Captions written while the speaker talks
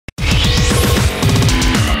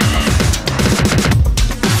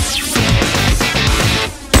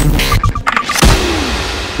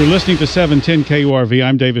You're listening to 710 KURV.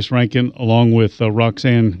 I'm Davis Rankin, along with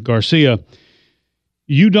Roxanne Garcia.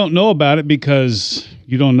 You don't know about it because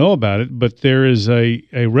you don't know about it, but there is a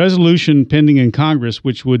resolution pending in Congress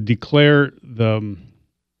which would declare the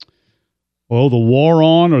war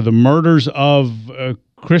on or the murders of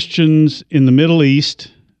Christians in the Middle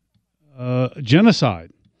East genocide.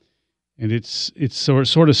 And it's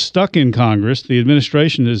sort of stuck in Congress. The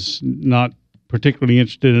administration is not particularly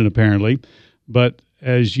interested in it, apparently, but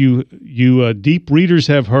as you deep readers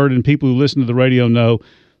have heard and people who listen to the radio know,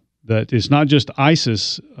 that it's not just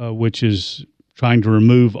ISIS, which is trying to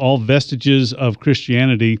remove all vestiges of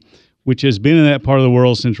Christianity, which has been in that part of the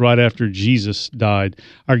world since right after Jesus died.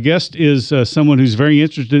 Our guest is someone who's very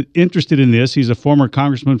interested in this. He's a former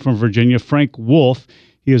congressman from Virginia, Frank Wolf.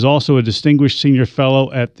 He is also a distinguished senior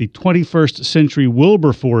fellow at the 21st Century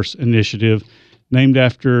Wilberforce Initiative, named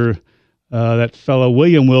after that fellow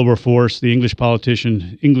William Wilberforce, the English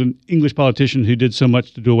politician who did so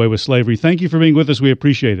much to do away with slavery. Thank you for being with us. We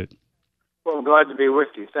appreciate it. Well, I'm glad to be with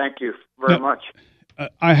you. Thank you very much.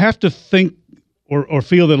 I have to think or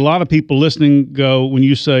feel that a lot of people listening go, when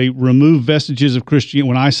you say remove vestiges of Christianity,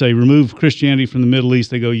 when I say remove Christianity from the Middle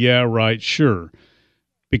East, they go, yeah, right, sure.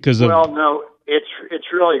 Well, no, it's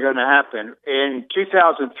really going to happen. In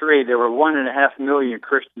 2003, there were 1.5 million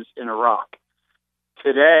Christians in Iraq.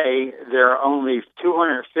 Today, there are only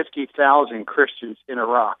 250,000 Christians in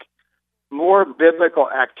Iraq. More biblical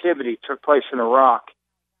activity took place in Iraq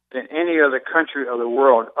than any other country of the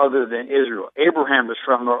world other than Israel. Abraham was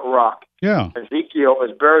from Iraq. Yeah. Ezekiel was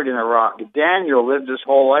buried in Iraq. Daniel lived his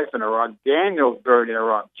whole life in Iraq. Daniel was buried in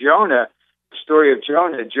Iraq. Jonah, the story of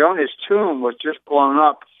Jonah, Jonah's tomb was just blown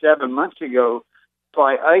up 7 months ago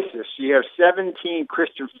by ISIS. You have 17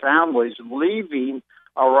 Christian families leaving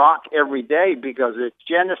Iraq every day because of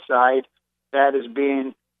genocide that is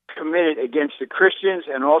being committed against the Christians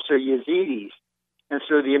and also Yazidis. And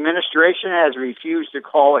so the administration has refused to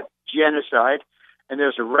call it genocide. And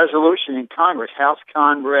there's a resolution in Congress, House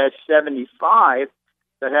KURV 75,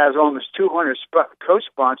 that has almost 200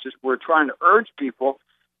 co-sponsors. We're trying to urge people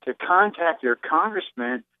to contact their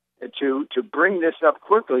congressman to bring this up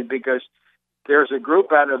quickly, because there's a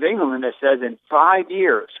group out of England that says in 5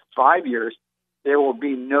 years, there will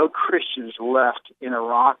be no Christians left in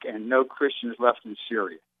Iraq and no Christians left in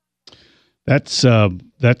Syria. That's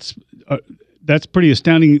pretty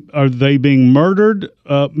astounding. Are they being murdered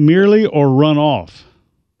merely or run off?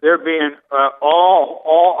 They're being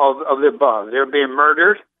all of the above. They're being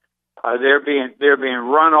murdered. They're being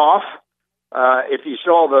run off. If you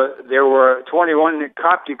saw there were 21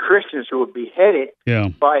 Coptic Christians who were beheaded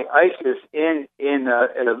by ISIS in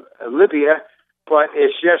Libya, but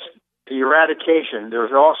it's just the eradication.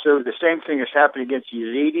 There's also the same thing is happening against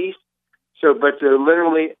Yazidis. So, but they're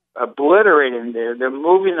literally obliterating there. They're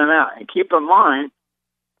moving them out. And keep in mind,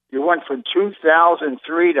 you went from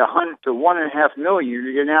 2,003 to 1.5 million.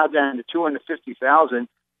 You're now down to 250,000,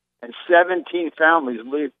 and 17 families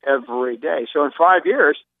leave every day. So in 5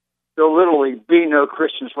 years, there'll literally be no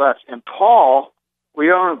Christians left. And Paul,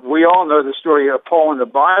 we all know the story of Paul in the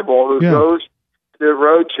Bible, who goes the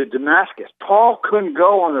road to Damascus. Paul couldn't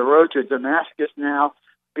go on the road to Damascus now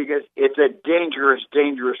because it's a dangerous,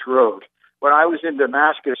 dangerous road. When I was in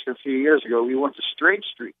Damascus a few years ago, we went to Straight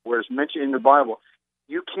Street, where it's mentioned in the Bible.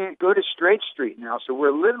 You can't go to Straight Street now. So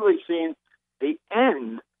we're literally seeing the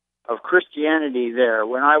end of Christianity there.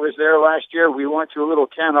 When I was there last year, we went to a little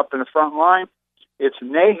town up in the front line. It's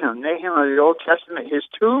Nahum. Nahum of the Old Testament, his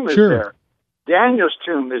tomb is there. Daniel's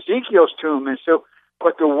tomb, Ezekiel's tomb. And so,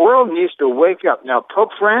 but the world needs to wake up. Now, Pope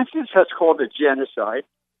Francis has called it genocide.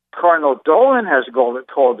 Cardinal Dolan has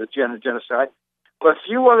called it genocide. But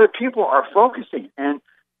few other people are focusing. And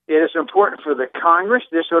it is important for the Congress.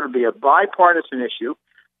 This ought to be a bipartisan issue.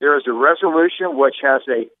 There is a resolution which has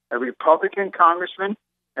a Republican congressman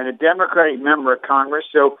and a Democratic member of Congress.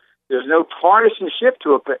 So there's no partisanship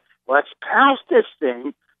to it. But let's pass this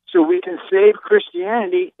thing so we can save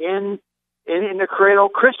Christianity in the cradle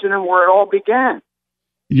of Christendom where it all began.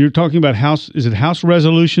 You're talking about is it House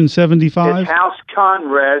Resolution 75? It's House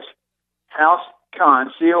KURV,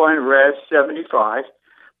 C-O-N-Res 75.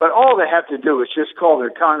 But all they have to do is just call their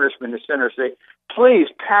congressman and senator and say, please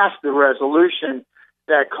pass the resolution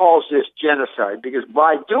that calls this genocide. Because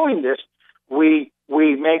by doing this, we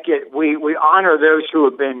honor those who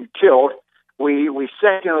have been killed. We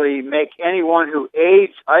secondly make anyone who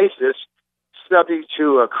aids ISIS subject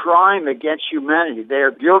to a crime against humanity. They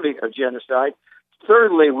are guilty of genocide.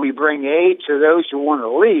 Thirdly, we bring aid to those who want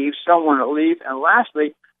to leave, some want to leave. And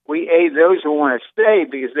lastly, we aid those who want to stay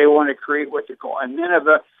because they want to create what they call a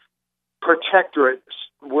Nineveh protectorate,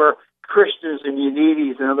 where Christians and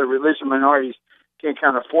Yazidis and other religious minorities can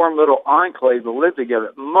kind of form little enclaves to live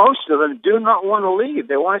together. Most of them do not want to leave.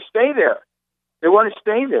 They want to stay there. They want to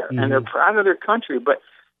stay there, and they're proud of their country. But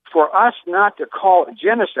for us not to call it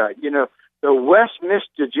genocide, the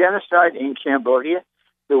Westminster genocide in Cambodia,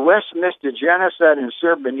 the Westminster genocide in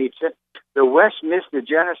Srebrenica, the Westminster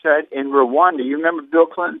genocide in Rwanda. You remember Bill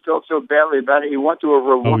Clinton felt so badly about it. He went to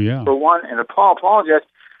Rwanda and apologized.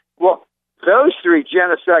 Well, those three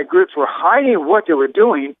genocide groups were hiding what they were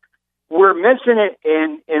doing. We're missing it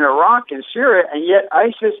in Iraq and Syria, and yet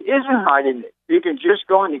ISIS isn't hiding it. You can just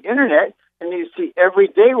go on the internet and you see every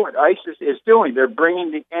day what ISIS is doing. They're bringing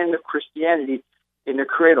the end of Christianity in the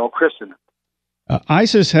cradle of Christendom.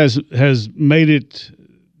 ISIS has made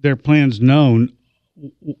their plans known.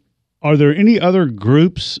 Are there any other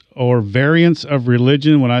groups or variants of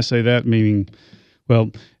religion, when I say that, meaning,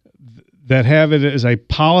 that have it as a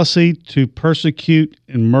policy to persecute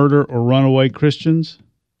and murder or run away Christians?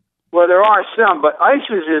 Well, there are some, but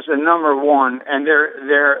ISIS is the number one, and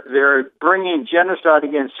they're bringing genocide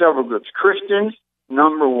against several groups. Christians,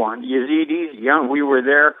 number one. Yazidis, we were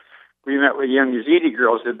there. We met with young Yazidi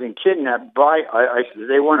girls that have been kidnapped by ISIS.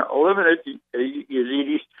 They want to eliminate the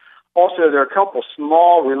Yazidis. Also, there are a couple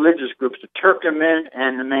small religious groups, the Turkmen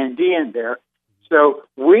and the Mandean there. So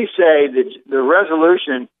we say that the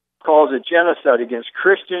resolution calls it genocide against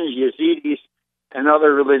Christians, Yazidis, and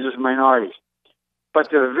other religious minorities. But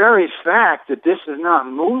the very fact that this is not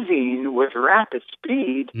moving with rapid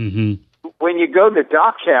speed, when you go to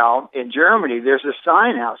Dachau in Germany, there's a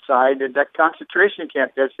sign outside that concentration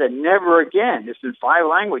camp that said, never again. It's in 5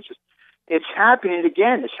 languages. It's happening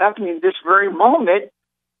again. It's happening this very moment.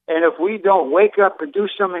 And if we don't wake up and do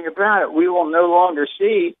something about it, we will no longer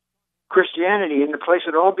see Christianity in the place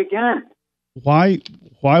it all began. Why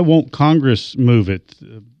won't Congress move it?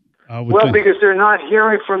 Because they're not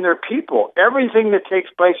hearing from their people. Everything that takes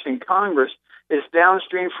place in Congress is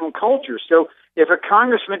downstream from culture. So if a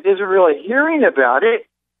congressman isn't really hearing about it,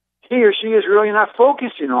 he or she is really not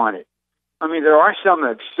focusing on it. I mean, there are some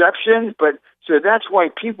exceptions, but so that's why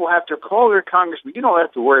people have to call their congressman. You don't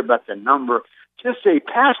have to worry about the number. Just say,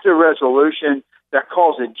 pass a resolution that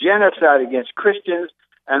calls it genocide against Christians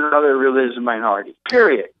and other religious minorities,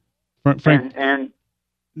 period. Frank, and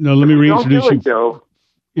no, let me reintroduce you. Though,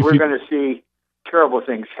 we're going to see terrible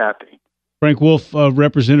things happening. Frank Wolf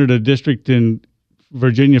represented a district in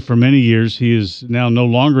Virginia for many years. He is now no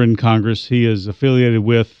longer in Congress. He is affiliated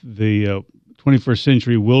with the 21st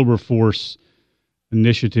Century Wilberforce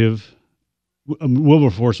Initiative,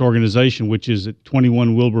 Wilberforce organization, which is at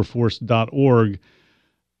 21wilberforce.org.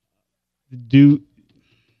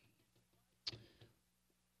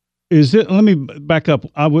 Let me back up.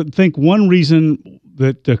 I would think one reason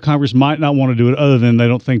that Congress might not want to do it, other than they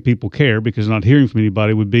don't think people care because they're not hearing from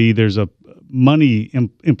anybody, would be there's a money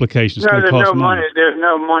implications. No, there's no money. There's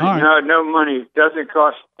no money. Right. No money. Doesn't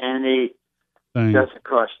cost any. Thing. Doesn't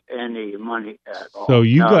cost any money at all. So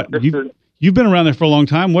you've been around there for a long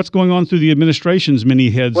time. What's going on through the administration's many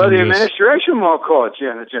heads? Well, on the this? administration won't call it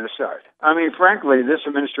genocide. I mean, frankly, this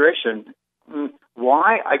administration.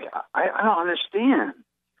 Why? I don't understand.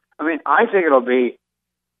 I mean, I think it'll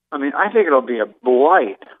be a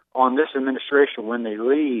blight on this administration when they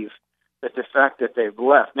leave. That the fact that they've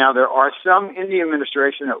left. Now, there are some in the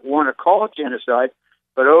administration that want to call it genocide,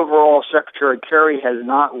 but overall, Secretary Kerry has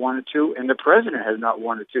not wanted to, and the president has not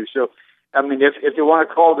wanted to. So, I mean, if they want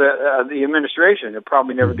to call the administration, they'll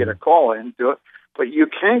probably never get a call in to do it. But you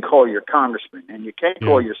can call your congressman, and you can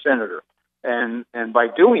call your senator, and by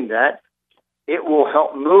doing that, it will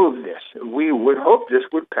help move this. We would hope this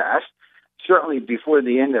would pass, certainly before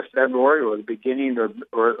the end of February or the beginning or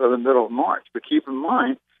the middle of March. But keep in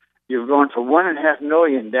mind, you're going from 1.5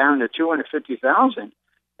 million down to 250,000,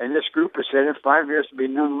 and this group has said in 5 years to be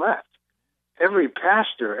none left. Every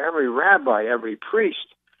pastor, every rabbi, every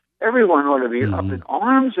priest, everyone ought to be up in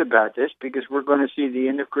arms about this because we're going to see the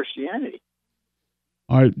end of Christianity.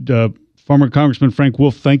 All right, former Congressman Frank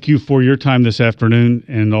Wolf, thank you for your time this afternoon.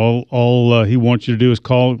 And all he wants you to do is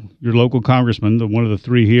call your local congressman, one of the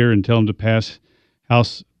 3 here, and tell him to pass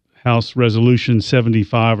House Resolution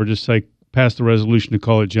 75, or just say pass the resolution to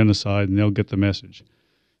call it genocide, and they'll get the message.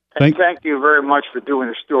 Thank you very much for doing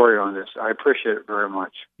a story on this. I appreciate it very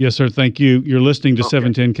much. Yes, sir. Thank you. You're listening to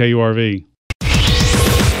 710 KURV.